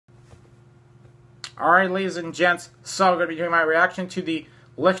Alright, ladies and gents, so I'm going to be doing my reaction to the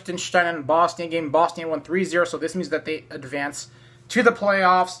Liechtenstein and Bosnia game. Bosnia won 3-0, so this means that they advance to the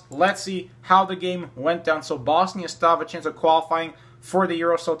playoffs. Let's see how the game went down. So Bosnia still have a chance of qualifying for the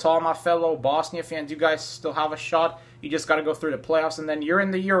Euro. So to all my fellow Bosnia fans, you guys still have a shot. You just got to go through the playoffs, and then you're in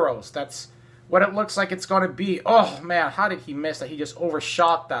the Euros. That's what it looks like it's going to be. Oh, man, how did he miss that? He just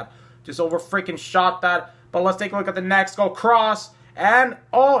overshot that. Just over-freaking-shot that. But let's take a look at the next goal. Cross. And,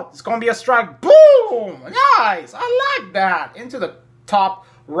 oh, it's going to be a strike. Boom! Nice! I like that. Into the top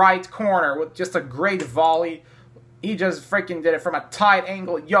right corner with just a great volley. He just freaking did it from a tight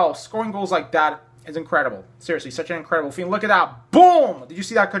angle. Yo, scoring goals like that is incredible. Seriously, such an incredible feeling. Look at that. Boom! Did you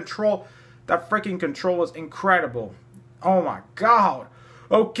see that control? That freaking control was incredible. Oh, my God.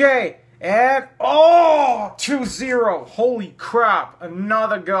 Okay. And, oh, 2-0. Holy crap.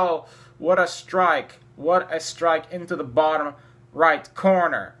 Another goal. What a strike. What a strike into the bottom right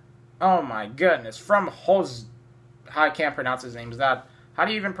corner. Oh my goodness. From I can't pronounce his name. How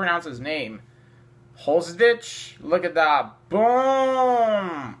do you even pronounce his name? Hodzic? Look at that.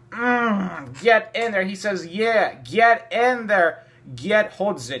 Boom. Get in there. He says, yeah. Get in there. Get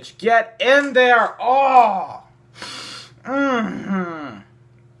Hodzic. Get in there. Oh.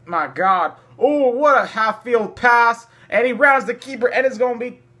 My God. Oh, what a half-field pass. And he rounds the keeper. And it's going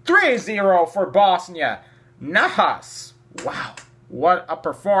to be 3-0 for Bosnia. Nice. Wow. What a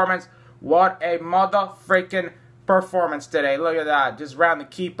performance. What a mother-freaking performance today. Look at that. Just round the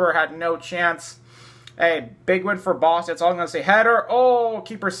keeper. Had no chance. Hey, big win for Bosnia. That's all I'm going to say. Header. Oh,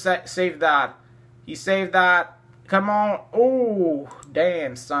 keeper saved that. He saved that. Come on. Oh,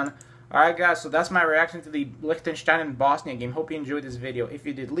 damn, son. Alright, guys. So that's my reaction to the Liechtenstein and Bosnia game. Hope you enjoyed this video. If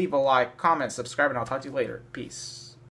you did, leave a like, comment, subscribe, and I'll talk to you later. Peace.